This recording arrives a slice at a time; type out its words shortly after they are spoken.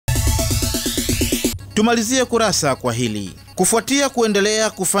Tumalizie kurasa kwa hili. Kufuatia kuendelea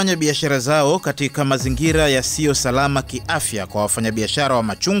kufanya biashara zao katika mazingira yasiyo salama kiafya kwa wafanyabiashara wa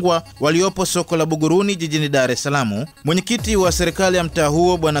machungwa waliopo soko la Buguruni jijini Dar es Salaam, mwenyekiti wa serikali ya mtaa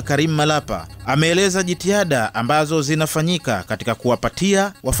huo Bwana Karim Malapa ameeleza jitihada ambazo zinafanyika katika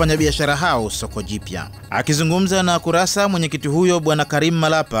kuwapatia wafanyabiashara hao soko jipya. Akizungumza na kurasa, mwenyekiti huyo Bwana Karim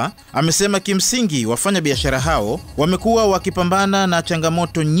Malapa amesema kimsingi wafanyabiashara hao wamekuwa wakipambana na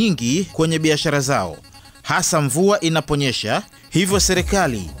changamoto nyingi kwenye biashara zao, hasa mvua inaponyesha. Hivyo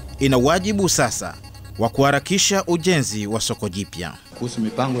serikali ina wajibu sasa wa kuharakisha ujenzi wa soko jipya. Kuhusu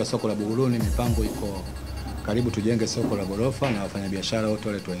mipango ya soko la Buguruni, mipango iko karibu tujenge soko la ghorofa na wafanyabiashara wote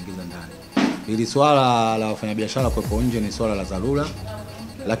wale tuwaingiza ndani. Hili swala la wafanyabiashara kuwepo nje ni swala la dharura,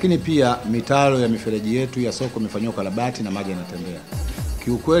 lakini pia mitaro ya mifereji yetu ya soko imefanywa karabati na maji yanatembea.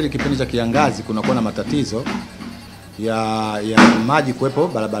 Kiukweli kipindi cha kiangazi kunakuwa na matatizo ya maji kuwepo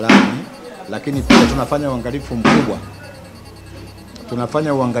barabarani, lakini pia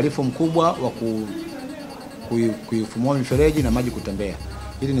tunafanya uangalifu mkubwa wa kuifumua mifereji na maji kutembea.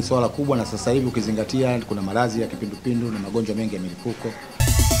 Hili ni swala kubwa, na sasa hivi ukizingatia kuna maradhi ya kipindupindu na magonjwa mengi ya milipuko.